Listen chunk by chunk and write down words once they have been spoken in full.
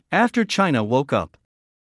After China woke up.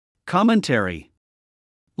 Commentary.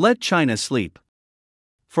 Let China sleep.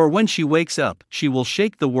 For when she wakes up, she will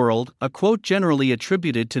shake the world. A quote generally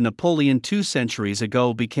attributed to Napoleon 2 centuries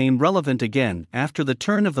ago became relevant again after the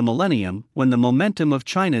turn of the millennium, when the momentum of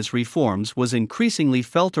China's reforms was increasingly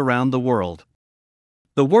felt around the world.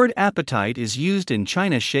 The word appetite is used in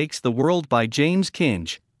China Shakes the World by James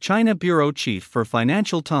Kinge, China bureau chief for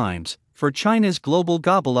Financial Times, for China's global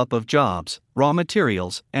gobble-up of jobs, raw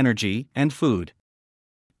materials, energy, and food.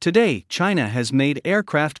 Today, China has made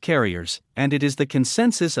aircraft carriers, and it is the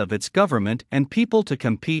consensus of its government and people to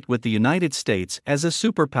compete with the United States as a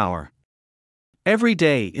superpower. Every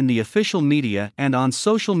day in the official media and on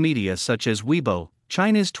social media such as Weibo,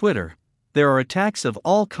 China's Twitter, there are attacks of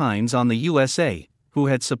all kinds on the USA, who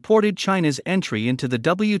had supported China's entry into the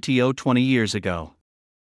WTO 20 years ago.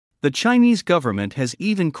 The Chinese government has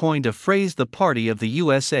even coined a phrase, the party of the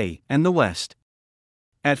USA and the West.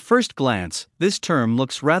 At first glance, this term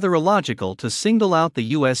looks rather illogical to single out the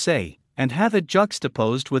USA and have it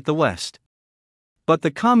juxtaposed with the West. But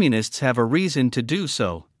the communists have a reason to do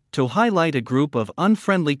so, to highlight a group of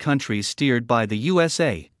unfriendly countries steered by the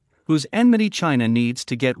USA, whose enmity China needs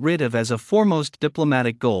to get rid of as a foremost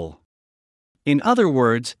diplomatic goal. In other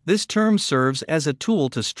words, this term serves as a tool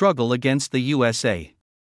to struggle against the USA.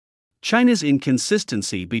 China's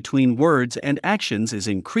inconsistency between words and actions is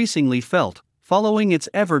increasingly felt, following its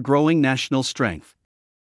ever-growing national strength.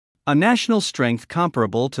 A national strength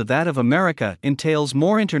comparable to that of America entails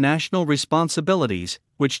more international responsibilities,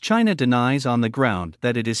 which China denies on the ground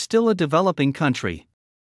that it is still a developing country.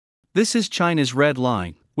 This is China's red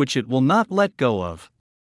line, which it will not let go of.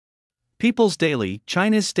 People's Daily,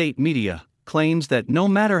 China's state media, claims that no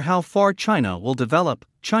matter how far China will develop,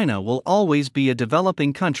 China will always be a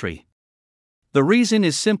developing country. The reason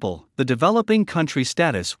is simple: the developing country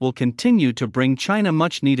status will continue to bring China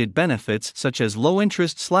much-needed benefits such as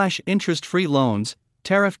low-interest/interest-free loans,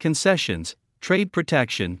 tariff concessions, trade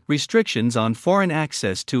protection, restrictions on foreign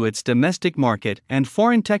access to its domestic market, and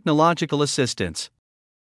foreign technological assistance.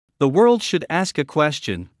 The world should ask a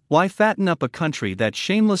question: why fatten up a country that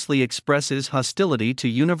shamelessly expresses hostility to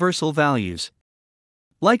universal values?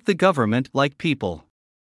 Like the government, like people.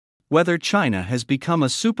 Whether China has become a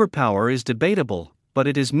superpower is debatable, but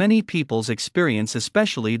it is many people's experience,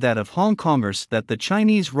 especially that of Hong Kongers, that the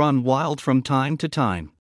Chinese run wild from time to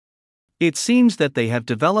time. It seems that they have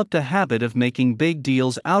developed a habit of making big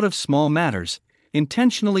deals out of small matters,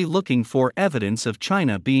 intentionally looking for evidence of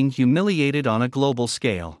China being humiliated on a global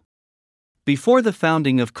scale. Before the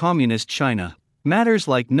founding of Communist China, matters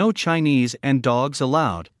like "no Chinese and dogs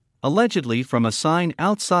allowed," allegedly from a sign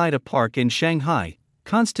outside a park in Shanghai,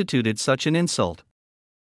 constituted such an insult.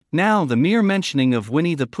 Now the mere mentioning of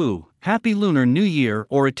Winnie the Pooh, Happy Lunar New Year,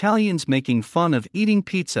 or Italians making fun of eating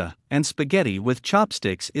pizza and spaghetti with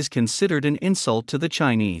chopsticks is considered an insult to the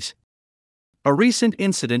Chinese. A recent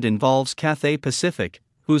incident involves Cathay Pacific,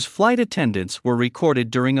 whose flight attendants were recorded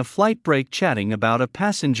during a flight break chatting about a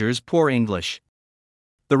passenger's poor English.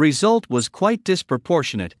 The result was quite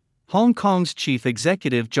disproportionate. Hong Kong's chief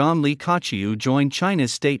executive John Lee Ka-chiu joined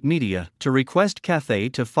China's state media to request Cathay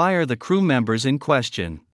to fire the crew members in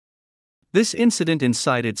question. This incident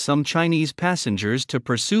incited some Chinese passengers to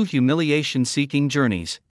pursue humiliation-seeking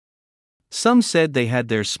journeys. Some said they had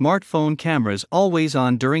their smartphone cameras always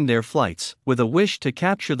on during their flights, with a wish to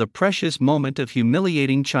capture the precious moment of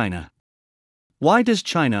humiliating China. Why does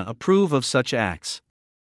China approve of such acts?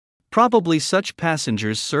 Probably such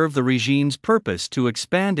passengers serve the regime's purpose to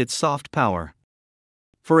expand its soft power.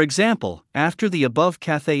 For example, after the above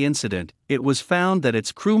Cathay incident, it was found that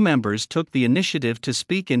its crew members took the initiative to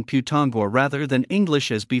speak in Putonghua rather than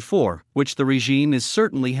English as before, which the regime is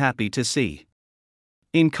certainly happy to see.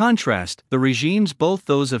 In contrast, the regimes, both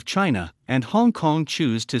those of China and Hong Kong,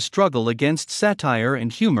 choose to struggle against satire and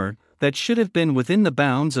humor that should have been within the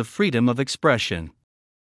bounds of freedom of expression.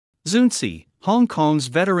 Zunzi, Hong Kong's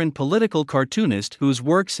veteran political cartoonist whose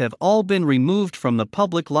works have all been removed from the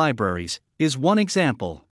public libraries, is one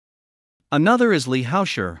example. Another is Li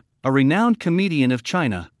Haoshi, a renowned comedian of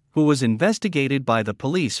China, who was investigated by the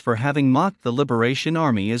police for having mocked the Liberation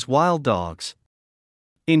Army as wild dogs.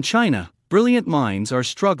 In China, brilliant minds are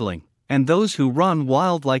struggling, and those who run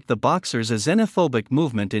wild, like the Boxers, a xenophobic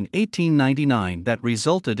movement in 1899 that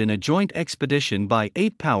resulted in a joint expedition by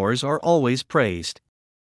 8 powers, are always praised.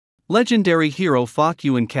 Legendary hero Fok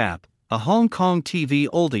Yuan Cap, a Hong Kong TV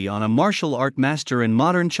oldie on a martial art master in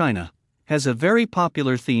modern China, has a very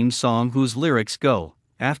popular theme song whose lyrics go,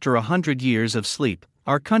 "After 100 years of sleep,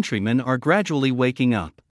 our countrymen are gradually waking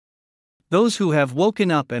up. Those who have woken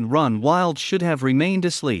up and run wild should have remained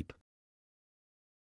asleep."